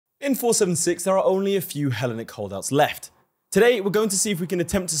In 476, there are only a few Hellenic holdouts left. Today, we're going to see if we can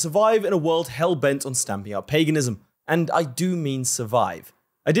attempt to survive in a world hell-bent on stamping out paganism. And I do mean survive.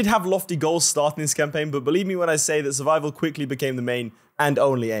 I did have lofty goals starting this campaign, but believe me when I say that survival quickly became the main and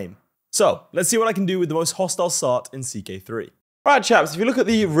only aim. So, let's see what I can do with the most hostile start in CK3. Alright chaps, if you look at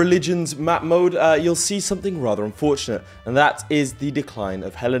the religions map mode, you'll see something rather unfortunate, and that is the decline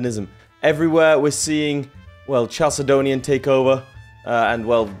of Hellenism. Everywhere we're seeing, well, Chalcedonian take over, and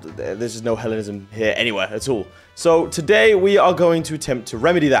well, there's just no Hellenism here anywhere at all. So today we are going to attempt to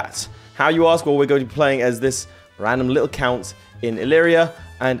remedy that. How, you ask? Well, we're going to be playing as this random little count in Illyria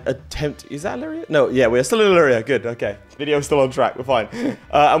and attempt... Is that Illyria? No, yeah, we're still in Illyria. Good, okay. Video's still on track. We're fine.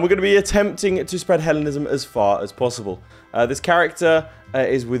 And we're going to be attempting to spread Hellenism as far as possible. This character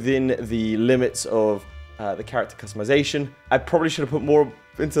is within the limits of the character customization. I probably should have put more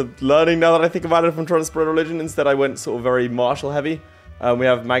into learning now that I think about it if I'm trying to spread religion. Instead, I went sort of very martial heavy. We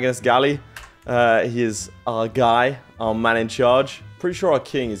have Magnus Galli. He is our guy, our man in charge. Pretty sure our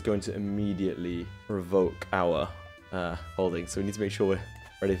king is going to immediately revoke our holding, so we need to make sure we're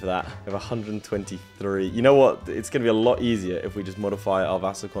ready for that. We have 123. You know what? It's going to be a lot easier if we just modify our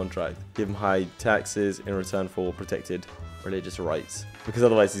vassal contract. Give him high taxes in return for protected religious rights. Because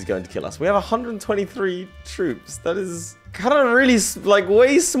otherwise he's going to kill us. We have 123 troops. That is kind of really, like,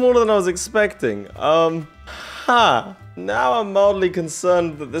 way smaller than I was expecting. Now I'm mildly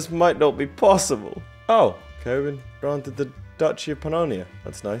concerned that this might not be possible. Oh, Coben granted the Duchy of Pannonia.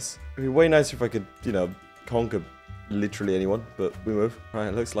 That's nice. It'd be way nicer if I could, you know, conquer literally anyone, but we move. Right,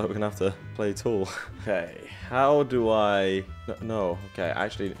 it looks like we're gonna have to play tall. Okay, how do I... No, okay,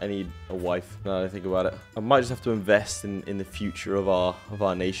 actually I need a wife now that I think about it. I might just have to invest in the future of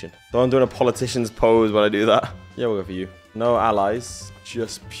our nation. So I'm doing a politician's pose when I do that. Yeah, we'll go for you. No allies,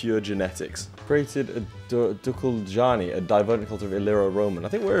 just pure genetics. Created a Ducal Jani, a divergent cult of Illyro-Roman. I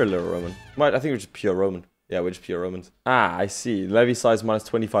think we're Illyro-Roman. I think we're just pure Roman. Yeah, we're just pure Romans. Ah, I see. Levy size minus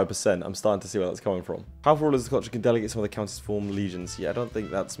 25%. I'm starting to see where that's coming from. Powerful rulers of the culture can delegate some of the counties to form legions. Yeah, I don't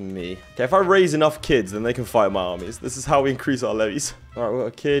think that's me. Okay, if I raise enough kids, then they can fight my armies. This is how we increase our levies. All right, we've got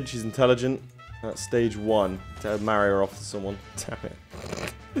a kid. She's intelligent. That's stage 1. To marry her off to someone. Damn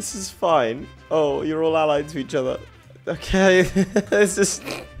it. This is fine. Oh, you're all allied to each other. Okay, this is...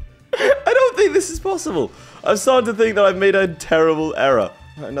 I don't think this is possible. I'm starting to think that I've made a terrible error.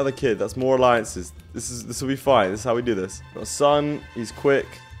 Another kid. That's more alliances. This will be fine. This is how we do this. Got a son. He's quick.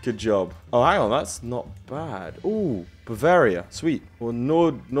 Good job. Oh, hang on. That's not bad. Ooh, Bavaria. Sweet. Or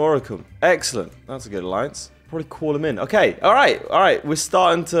Noricum. Excellent. That's a good alliance. Probably call him in. Okay. All right. All right. We're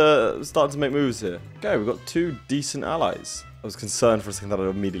starting to make moves here. Okay. We've got 2 decent allies. I was concerned for a second that I'd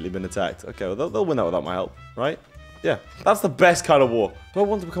immediately been attacked. Okay. Well, they'll win that without my help, right? Yeah, that's the best kind of war. Do I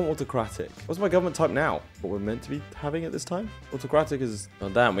want to become autocratic? What's my government type now? What we're meant to be having at this time? Autocratic is... Oh,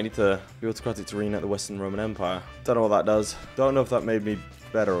 damn, we need to be autocratic to reunite the Western Roman Empire. Don't know what that does. Don't know if that made me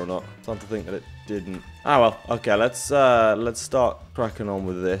better or not. Starting to think that it didn't. Ah, well, okay, let's start cracking on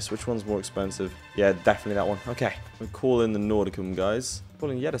with this. Which one's more expensive? Yeah, definitely that one. Okay, we'll call in the Nordicum guys.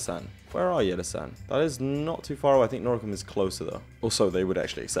 Calling Yedasan. Where are Yedasan? That is not too far away. I think Noricum is closer, though. Also, they would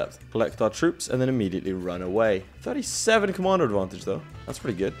actually accept. Collect our troops and then immediately run away. 37 commander advantage, though. That's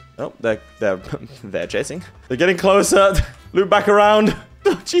pretty good. Oh, they're chasing. They're getting closer. Loop back around.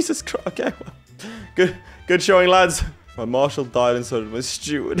 Oh, Jesus Christ. Okay, well, good showing, lads. My marshal died and so did my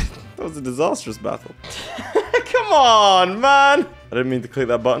steward. That was a disastrous battle. Come on, man. I didn't mean to click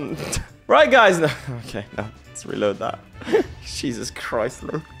that button. Right, guys. No. Okay, now let's reload that. Jesus Christ,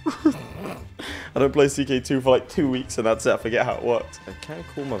 no. I don't play CK2 for like 2 weeks and that's it. I forget how it works. I can't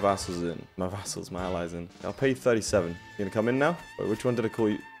call my vassals in. My allies in. I'll pay you 37. You gonna come in now? Wait, which one did I call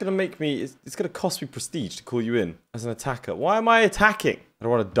you? It's gonna make me... It's gonna cost me prestige to call you in as an attacker. Why am I attacking? I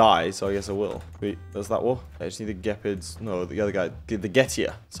don't want to die, so I guess I will. Wait, there's that war. I just need the Gepids. No, the other guy. The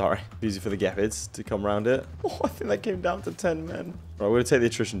Getia. Sorry. Easy for the Gepids to come around it. Oh, I think that came down to 10 men. Right, we're going to take the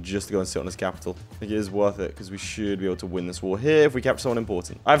attrition just to go and sit on this capital. I think it is worth it, because we should be able to win this war here if we capture someone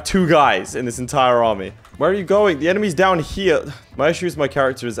important. I have 2 guys in this entire army. Where are you going? The enemy's down here. My issue is my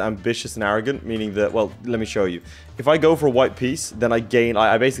character is ambitious and arrogant, meaning that, well, let me show you. If I go for a white piece, then I gain...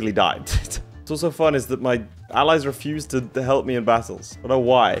 I basically died. What's also fun is that my allies refuse to help me in battles. I don't know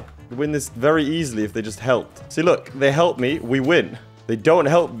why. We win this very easily if they just helped. See, look, they help me, we win. They don't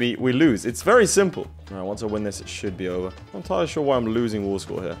help me, we lose. It's very simple. All right, once I win this, it should be over. I'm not entirely sure why I'm losing war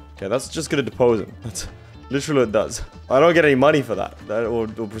score here. Okay, that's just going to depose him. That's literally what it does. I don't get any money for that. Or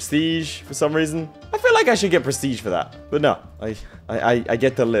prestige for some reason. I feel like I should get prestige for that. But no, I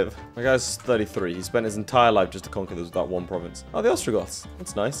get to live. My guy's 33. He spent his entire life just to conquer that one province. Oh, the Ostrogoths.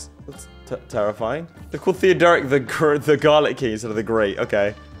 That's nice. That's terrifying. They're called Theodoric the Garlic King instead of the Great.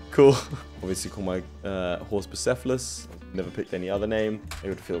 Okay. Cool. Obviously call my horse Bucephalus. Never picked any other name. It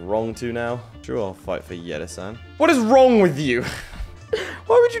would feel wrong to now. Sure, I'll fight for Yedisan. What is wrong with you?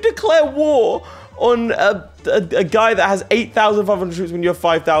 Why would you declare war on a guy that has 8,500 troops when you have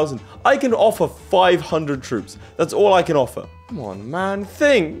 5,000? I can offer 500 troops. That's all I can offer. Come on, man.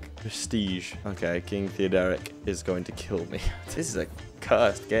 Think. Prestige. Okay, King Theodoric is going to kill me. This is a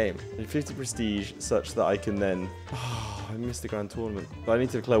cursed game. 50 prestige such that I can then... Oh, I missed the grand tournament. But I need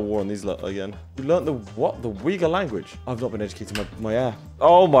to declare war on these lot again. You learned the what? The Uyghur language? I've not been educating my heir.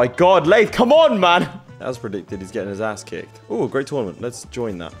 Oh my god, Laith, come on, man! As predicted, he's getting his ass kicked. Oh, great tournament. Let's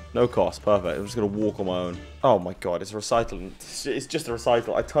join that. No cost. Perfect. I'm just going to walk on my own. Oh my god, it's a recital. It's just a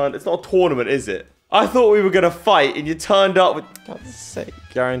recital. It's not a tournament, is it? I thought we were going to fight and you turned up with... God's sake.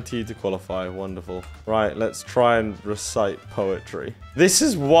 Guaranteed to qualify. Wonderful. Right, let's try and recite poetry. This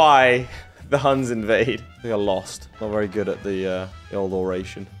is why the Huns invade. I think I lost. Not very good at the old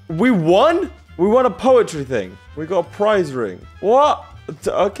oration. We won? We won a poetry thing. We got a prize ring. What?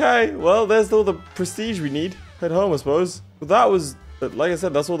 Okay, well, there's all the prestige we need. Head home, I suppose. But that was... Like I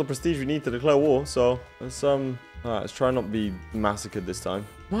said, that's all the prestige we need to declare war, so... Let's, Alright, let's try not to be massacred this time.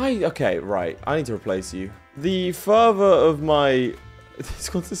 Okay, right. I need to replace you. The fervor of my... It's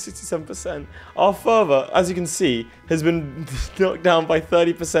gone to 67%. Our fervor, as you can see, has been knocked down by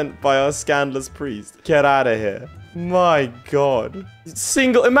 30% by our scandalous priest. Get out of here. My god.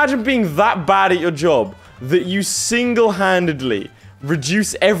 Imagine being that bad at your job that you single-handedly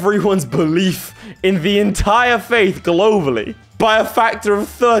reduce everyone's belief in the entire faith globally by a factor of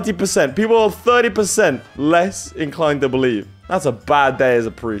 30%. People are 30% less inclined to believe. That's a bad day as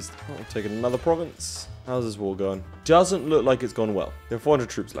a priest. I'll take another province. How's this war going? Doesn't look like it's gone well. There are 400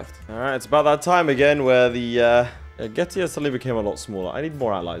 troops left. Alright, it's about that time again where the Getia suddenly became a lot smaller. I need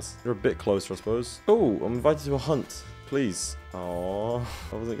more allies. They're a bit closer, I suppose. Oh, I'm invited to a hunt. Please. Oh,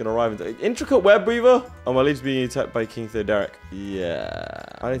 I wasn't going to arrive in Intricate Web Weaver? Oh, my leader's being attacked by King Theodoric. Yeah.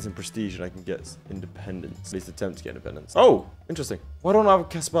 I need some prestige and I can get independence. At least attempt to get independence. Oh, interesting. Why don't I have a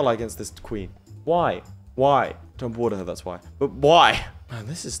Caspella against this queen? Why? Why? Don't border her, that's why. But why? Man,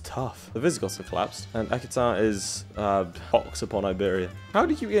 this is tough. The Visigoths have collapsed. And Akitan is hawks upon Iberia. How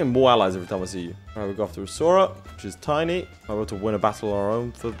do you keep getting more allies every time I see you? Alright, we go after Usora, which is tiny. I'm able to win a battle on our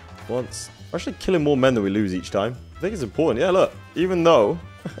own for once. We're actually killing more men than we lose each time. I think it's important. Yeah, look. Even though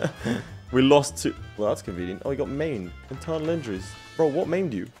we lost to... Well, that's convenient. Oh, he got maimed. Internal injuries. Bro, what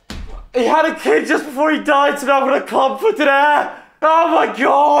maimed you? He had a kid just before he died, so now I'm going to club for today. Oh my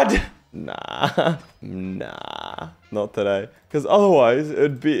god. Nah. Nah. Not today. Because otherwise,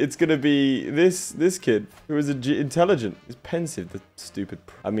 it's going to be this kid who is intelligent. He's pensive, the stupid...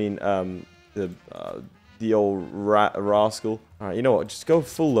 I mean, the old rascal. Alright, you know what? Just go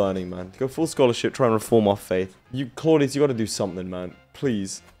full learning, man. Go full scholarship, try and reform our faith. Claudius, you gotta do something, man.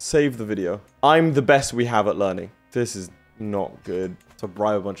 Please, save the video. I'm the best we have at learning. This is not good. So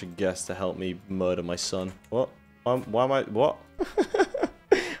bribe a bunch of guests to help me murder my son. What? Why am I... What?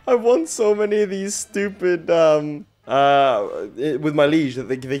 I won so many of these stupid... with my liege that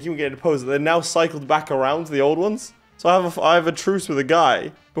they keep getting opposed. They're now cycled back around to the old ones. So I have a truce with a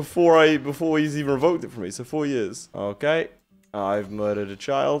guy before he's even revoked it from me. So 4 years. Okay. I've murdered a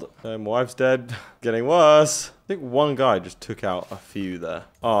child. My wife's dead. Getting worse. I think one guy just took out a few there.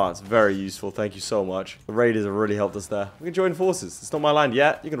 Oh, it's very useful. Thank you so much. The raiders have really helped us there. We can join forces. It's not my land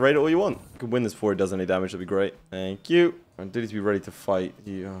yet. You can raid it all you want. You can win this before it does any damage. That'd be great. Thank you. I do need to be ready to fight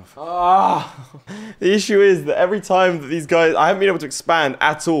you. The issue is that every time that these guys... I haven't been able to expand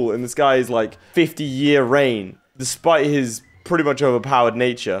at all in this guy's like 50-year reign. Despite his pretty much overpowered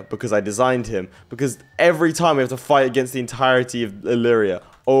nature, because I designed him, because every time we have to fight against the entirety of Illyria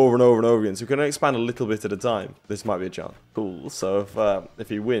over and over and over again, so we can only expand a little bit at a time. This might be a chance. Cool, so if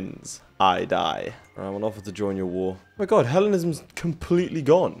he wins, I die. I'm on offer to join your war. Oh my god, Hellenism's completely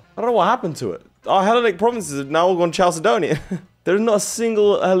gone. I don't know what happened to it. Our Hellenic provinces have now all gone Chalcedonian. There's not a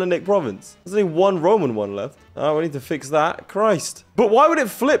single Hellenic province. There's only one Roman one left. Oh, we need to fix that. Christ. But why would it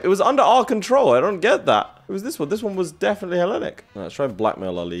flip? It was under our control. I don't get that. It was this one. This one was definitely Hellenic. Right, let's try and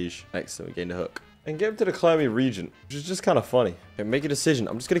blackmail our liege. Excellent. We gained a hook. And get him to declare me regent, which is just kind of funny. Okay, make a decision.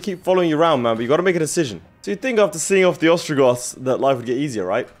 I'm just going to keep following you around, man, but you got to make a decision. So you'd think after seeing off the Ostrogoths that life would get easier,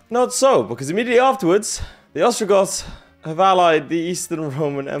 right? Not so, because immediately afterwards, the Ostrogoths have allied the Eastern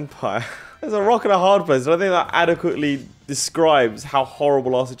Roman Empire. There's a rock and a hard place, and I think that adequately describes how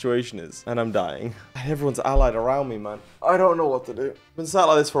horrible our situation is. And I'm dying. And everyone's allied around me, man. I don't know what to do. I've been sat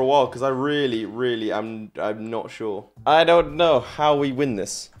like this for a while, because I really, I'm not sure. I don't know how we win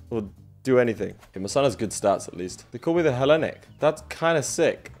this, or do anything. Okay, my son has good stats, at least. They call me the Hellenic. That's kind of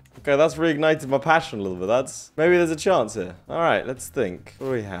sick. Okay, that's reignited my passion a little bit. Maybe there's a chance here. All right, let's think. What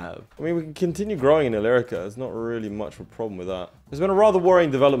do we have? I mean, we can continue growing in Aeryka. There's not really much of a problem with that. There's been a rather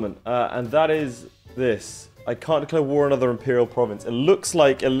worrying development, and that is this. I can't declare war on another imperial province. It looks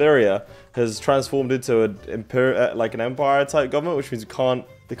like Illyria has transformed into an empire-type government, which means you can't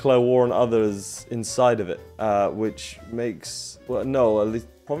declare war on others inside of it, which makes... Well, no, at least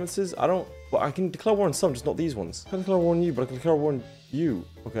provinces? Well, I can declare war on some, just not these ones. I can declare war on you, but I can declare war on you.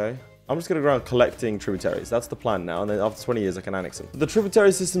 Okay. I'm just going to go around collecting tributaries. That's the plan now, and then after 20 years, I can annex them. The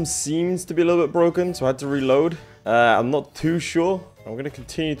tributary system seems to be a little bit broken, so I had to reload. I'm not too sure. I'm going to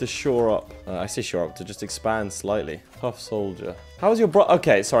continue to shore up. I say shore up, to just expand slightly. Tough soldier. How is your brother?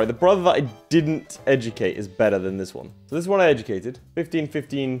 Okay, sorry. The brother that I didn't educate is better than this one. So this one I educated. 15,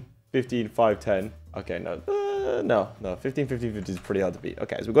 15, 15, 5, 10. Okay, no. No. 15, 15, 15 is pretty hard to beat.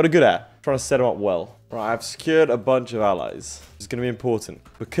 Okay, so we've got a good heir. Trying to set him up well. Right, I've secured a bunch of allies. It's going to be important.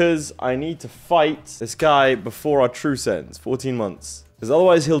 Because I need to fight this guy before our truce ends. 14 months. Because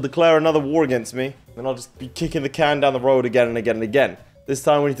otherwise he'll declare another war against me. And I'll just be kicking the can down the road again and again and again. This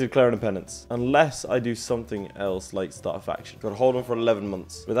time we need to declare independence. Unless I do something else like start a faction. Got to hold on for 11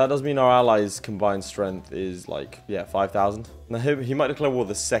 months. But that does mean our allies' combined strength is like, yeah, 5,000. Now he might declare war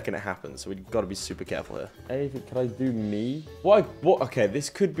the second it happens. So we've got to be super careful here. Anything, can I do me? What? Okay, this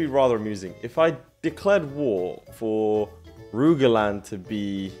could be rather amusing. If I declared war for Rugaland to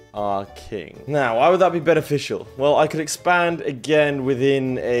be our king. Now, why would that be beneficial? Well, I could expand again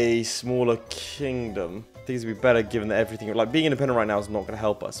within a smaller kingdom. I think it'd be better given that everything, like being independent right now is not going to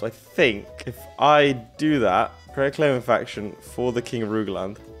help us. So I think if I do that, create a claimant faction for the king of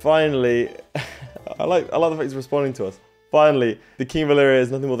Rugaland. Finally, I like the fact he's responding to us. Finally, the king of Illyria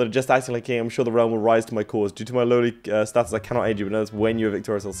is nothing more than just acting like king. I'm sure the realm will rise to my cause. Due to my lowly status, I cannot aid you, but notice when you are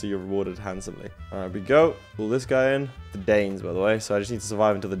victorious, I'll see you rewarded handsomely. All right, we go. Pull this guy in. The Danes, by the way, so I just need to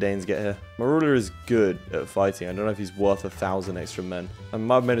survive until the Danes get here. My ruler is good at fighting. I don't know if he's worth 1,000 extra men. I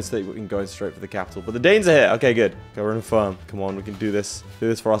might have made a mistake, we can go straight for the capital. But the Danes are here. Okay, good. Okay, we're in a farm. Come on, we can do this. Do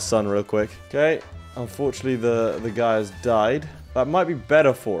this for our son real quick. Okay. Unfortunately, the guy has died. That might be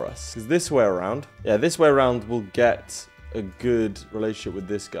better for us, because this way around, yeah, this way around we'll get a good relationship with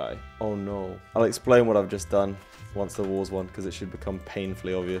this guy. Oh no. I'll explain what I've just done once the war's won, because it should become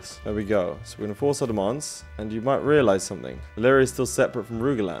painfully obvious. There we go. So we're going to force our demands, and you might realize something. Illyria is still separate from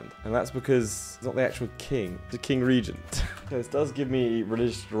Rugaland, and that's because it's not the actual king. It's the king regent. Okay, this does give me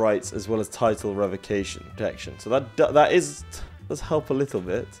religious rights as well as title revocation protection. So that does help a little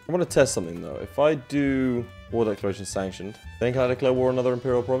bit. I want to test something though. If I do war declaration sanctioned, then can I declare war on another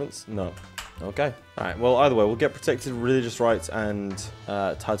imperial province? No. Okay. All right. Well, either way, we'll get protected religious rights and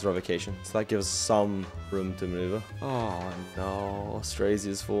title revocation. So that gives us some room to maneuver. Oh, no.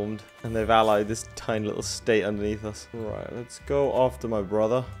 Austrasia's formed. And they've allied this tiny little state underneath us. All right. Let's go after my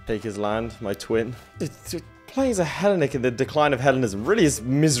brother. Take his land, my twin. Playing as a Hellenic in the decline of Hellenism really is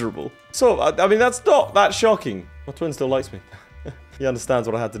miserable. So, I mean, that's not that shocking. My twin still likes me. He understands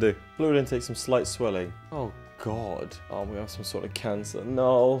what I had to do. Fluid intake, some slight swelling. Oh, God. Oh, we have some sort of cancer.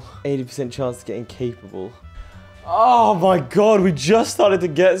 No. 80% chance to get incapable. Oh my God, we just started to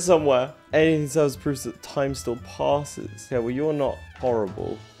get somewhere. Anything serves proves that time still passes. Yeah, well, you're not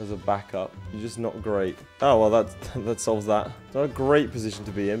horrible as a backup. You're just not great. Oh, well, that solves that. It's not a great position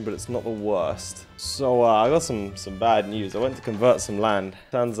to be in, but it's not the worst. So, I got some bad news. I went to convert some land.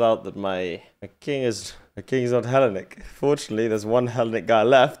 Turns out that my king is not Hellenic. Fortunately, there's one Hellenic guy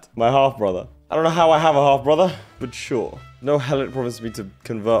left, my half-brother. I don't know how I have a half-brother, but sure. No Hellenic province for me to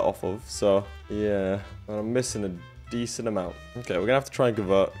convert off of, so yeah. I'm missing a decent amount. Okay, we're gonna have to try and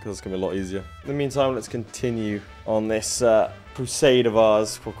convert, because it's gonna be a lot easier. In the meantime, let's continue on this crusade of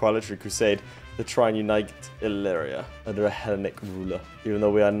ours, for quite literally crusade, to try and unite Illyria under a Hellenic ruler. Even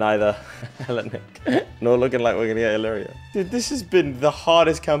though we are neither Hellenic, nor looking like we're gonna get Illyria. Dude, this has been the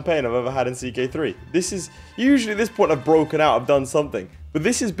hardest campaign I've ever had in CK3. This is, usually at this point I've broken out, I've done something. But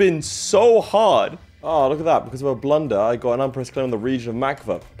this has been so hard. Oh, look at that. Because of a blunder, I got an unpressed claim on the region of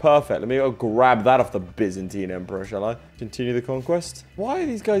Makva. Perfect. Let me go grab that off the Byzantine Emperor, shall I? Continue the conquest. Why are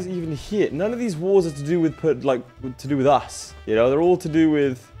these guys even here? None of these wars are to do with us. You know, they're all to do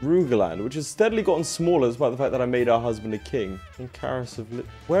with Rugaland, which has steadily gotten smaller despite the fact that I made our husband a king. And Karis of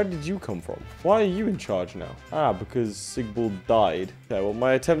where did you come from? Why are you in charge now? Ah, because Sigbold died. Okay, well,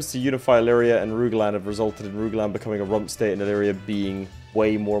 my attempts to unify Illyria and Rugaland have resulted in Rugaland becoming a rump state and Illyria being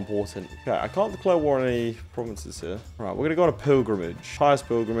way more important. Okay, I can't declare war on any provinces here. All right, we're gonna go on a pilgrimage. Pious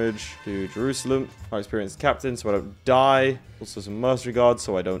pilgrimage to Jerusalem. I experienced captain, so I don't die. Also some mercenary guards,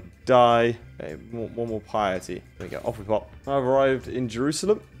 so I don't die. Okay, one more piety. There we go. Off we pop. I've arrived in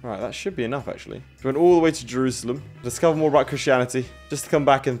Jerusalem. All right, that should be enough, actually. We went all the way to Jerusalem, discover more about Christianity, just to come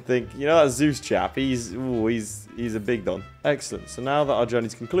back and think, you know, that Zeus chap, he's a big don. Excellent. So now that our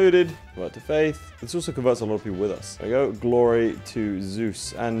journey's concluded, convert to faith. This also converts a lot of people with us. There we go. Glory to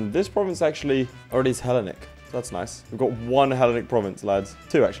Zeus. And this province actually already is Hellenic. So that's nice. We've got 1 Hellenic province, lads.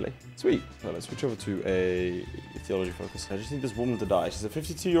 2, actually. Sweet. Well, let's switch over to a theology focus. I just need this woman to die. She's a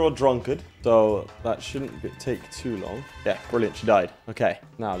 52-year-old drunkard, so that shouldn't take too long. Yeah, brilliant. She died. Okay.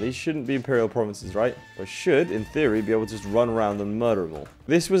 Now, these shouldn't be imperial provinces, right? I should, in theory, be able to just run around and murder them all.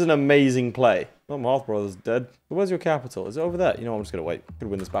 This was an amazing play. Oh, my half brother's dead. But where's your capital? Is it over there? You know what? I'm just going to wait. Could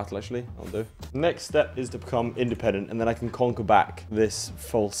win this battle, actually. I'll do. Next step is to become independent, and then I can conquer back this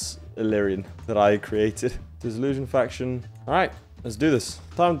false Illyrian that I created. Disillusion faction. All right. Let's do this.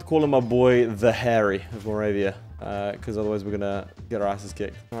 Time to call him my boy, the Hairy of Moravia. Because otherwise we're going to get our asses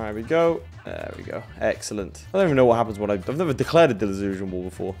kicked. All right, we go. There we go. Excellent. I don't even know what happens when I've never declared a Disillusion War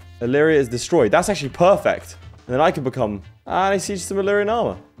before. Illyria is destroyed. That's actually perfect. And then I can become... I siege some Illyrian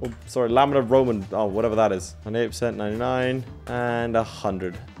armor. Oh, sorry, Lamina Roman... Oh, whatever that is. 98%, 99, and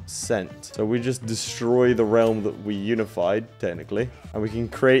 100%. So we just destroy the realm that we unified, technically. And we can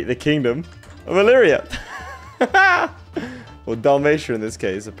create the kingdom of Illyria. Or Dalmatia in this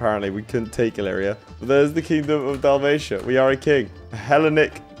case. Apparently, we couldn't take Illyria. But there's the kingdom of Dalmatia. We are a king. A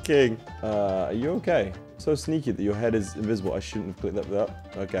Hellenic king. Are you okay? So sneaky that your head is invisible. I shouldn't have clicked that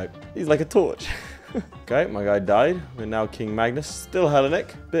up. Okay. He's like a torch. Okay, my guy died. We're now King Magnus. Still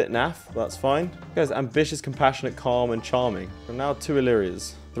Hellenic. Bit naff. That's fine. You guys, ambitious, compassionate, calm, and charming. We're now 2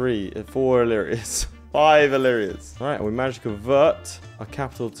 Illyrias. 4 Illyrias. 5 Illyrias. All right, and we managed to convert our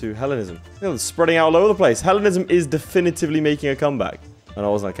capital to Hellenism. You know, it's spreading out all over the place. Hellenism is definitively making a comeback. And I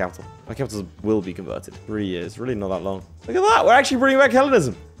wasn't a capital. My capital will be converted. 3 years. Really not that long. Look at that. We're actually bringing back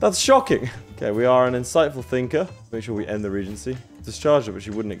Hellenism. That's shocking. Okay, we are an insightful thinker. Make sure we end the regency. Discharged it, but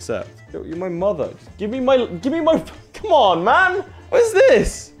she wouldn't accept. Yo, you're my mother. Just give me my... Come on, man. What is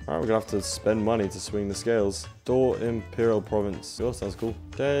this? All right, we're going to have to spend money to swing the scales. Door Imperial Province. Oh, sounds cool.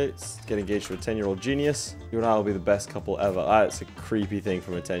 Okay, let's get engaged to a 10-year-old genius. You and I will be the best couple ever. That's a creepy thing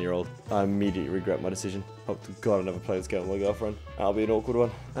from a 10-year-old. I immediately regret my decision. Hope to God I never play this game with my girlfriend. That'll be an awkward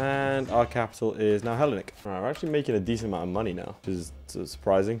one. And our capital is now Hellenic. All right, we're actually making a decent amount of money now, which is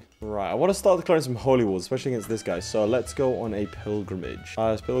surprising. Right, I want to start declaring some holy wars, especially against this guy. So let's go on a pilgrimage.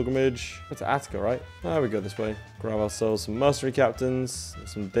 Let's pilgrimage. Go to Attica, right? There we go this way. Grab ourselves some mercenary captains.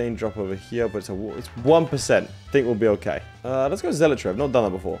 Some Dane drop over here, but it's 1%. I think we'll be okay. Let's go Zealotry. I've not done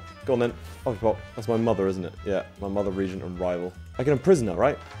that before. Go on then. Off you pop. That's my mother, isn't it? Yeah, my mother, regent, and rival. I can imprison her,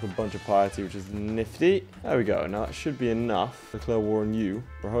 right? A bunch of piety, which is nifty. There we go. Now that should be enough to declare war on you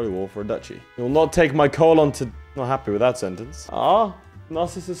for a holy war for a duchy. You'll not take my colon to... Not happy with that sentence. Ah,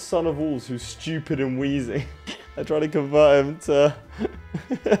 Narcissus, son of wolves, who's stupid and wheezing. I tried to convert him to...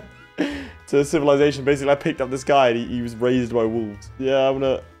 to civilization. Basically, I picked up this guy and he was raised by wolves. Yeah, I'm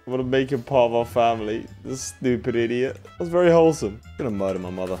gonna make him part of our family. This stupid idiot. That's very wholesome. I'm gonna murder my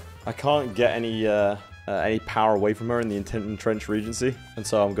mother. I can't get any power away from her in the entrenched regency, and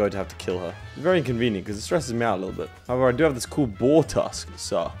so I'm going to have to kill her. It's very inconvenient because it stresses me out a little bit. However, I do have this cool boar tusk,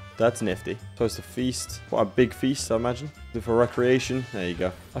 so that's nifty. Supposed to feast. What a big feast, I imagine. Do for recreation. There you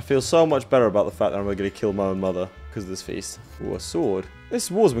go. I feel so much better about the fact that I'm going to kill my own mother because of this feast. Ooh, a sword.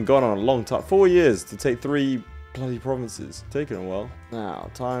 This war's been going on a long time. 4 years to take 3 bloody provinces. Taking a while. Now,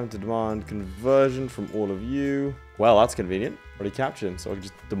 time to demand conversion from all of you. Well, that's convenient. Already captured him, so I can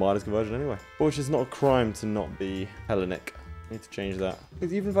just demand his conversion anyway. Which is not a crime to not be Hellenic. I need to change that.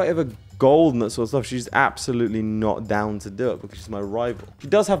 Even if I ever gold and that sort of stuff, she's absolutely not down to do it because she's my rival. She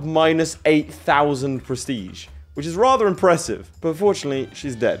does have minus 8,000 prestige, which is rather impressive. But unfortunately,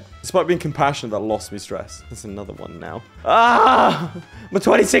 she's dead. Despite being compassionate, that lost me stress. That's another one now. Ah! I'm a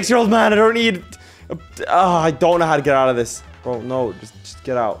 26-year-old man. I don't need... I don't know how to get out of this. Bro, no. Just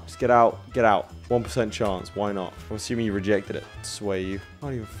get out. Just get out. Get out. 1% chance. Why not? I'm assuming you rejected it. Sway you. I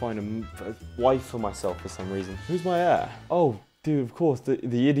can't even find a wife for myself for some reason. Who's my heir? Oh, dude, of course.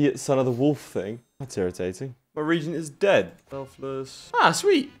 The idiot son of the wolf thing. That's irritating. My regent is dead. Selfless. Ah,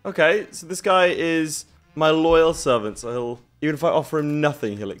 sweet. Okay, so this guy is my loyal servant. So he'll... Even if I offer him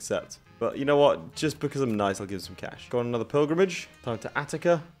nothing, he'll accept. But you know what? Just because I'm nice, I'll give him some cash. Go on another pilgrimage. Time to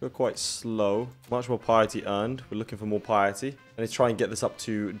Attica. We're quite slow. Much more piety earned. We're looking for more piety. And let's try and get this up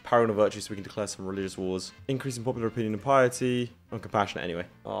to Paragon of Virtue so we can declare some religious wars. Increase in popular opinion and piety. I'm compassionate anyway.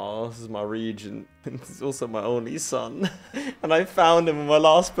 Oh, this is my regent. This is also my only son. And I found him on my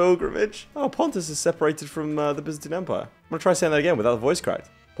last pilgrimage. Oh, Pontus is separated from the Byzantine Empire. I'm going to try saying that again without the voice cracked.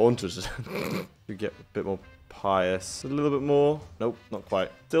 Pontus. You get a bit more pious. A little bit more. Nope, not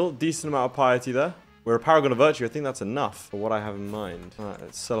quite. Still decent amount of piety there. We're a paragon of virtue. I think that's enough for what I have in mind. All right,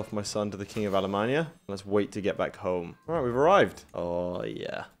 let's sell off my son to the king of Alemannia. Let's wait to get back home. All right, we've arrived. Oh,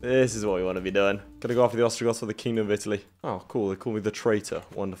 yeah. This is what we want to be doing. Gotta go after the Ostrogoths for the kingdom of Italy. Oh, cool. They call me the traitor.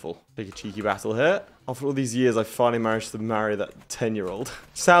 Wonderful. Take a cheeky battle here. After all these years, I finally managed to marry that 10-year-old.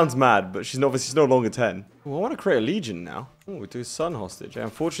 Sounds mad, but she's no longer 10. Ooh, I want to create a legion now. Oh, we do a son hostage.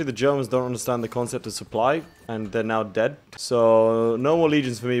 Unfortunately, the Germans don't understand the concept of supply, and they're now dead. So, no more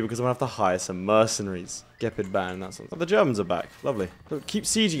legions for me because I'm going to have to hire some mercenaries. Gepid ban, that's something. Oh, the Germans are back. Lovely. Look, keep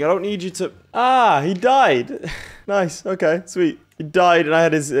sieging. I don't need you to... Ah, he died. Nice. Okay, sweet. He died, and I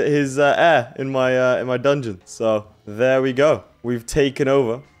had his heir in my dungeon. So, there we go. We've taken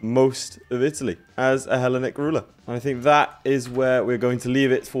over most of Italy as a Hellenic ruler. And I think that is where we're going to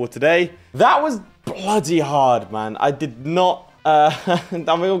leave it for today. That was bloody hard, man. I did not...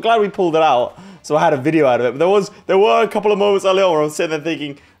 I'm glad we pulled it out, so I had a video out of it. But there were a couple of moments earlier where I was sitting there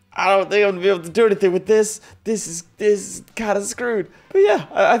thinking, I don't think I'm going to be able to do anything with this. This is kind of screwed. But yeah,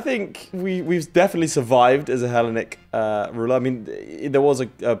 I think we've definitely survived as a Hellenic ruler. I mean, there was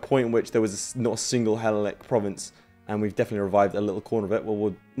a point in which there was not a single Hellenic province. And we've definitely revived a little corner of it. Well,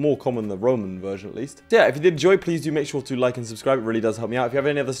 we're more common than the Roman version, at least. So yeah, if you did enjoy, please do make sure to like and subscribe. It really does help me out. If you have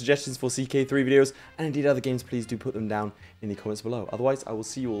any other suggestions for CK3 videos, and indeed other games, please do put them down in the comments below. Otherwise, I will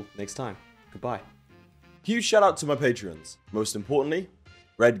see you all next time. Goodbye. Huge shout out to my Patreons. Most importantly,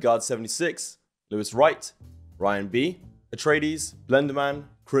 Redguard76, Lewis Wright, Ryan B, Atreides, Blenderman,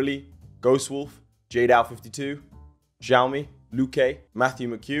 Crilly, Ghostwolf, JadeOut52, Sjalmi, Luke, Matthew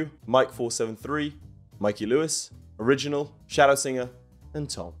McHugh, Mike473, Mikey Lewis, Orginal, ShadowSinger, and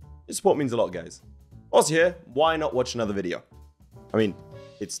Tom. Your support means a lot, guys. Whilst you're here, why not watch another video? I mean,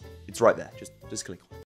 it's right there. Just click on it.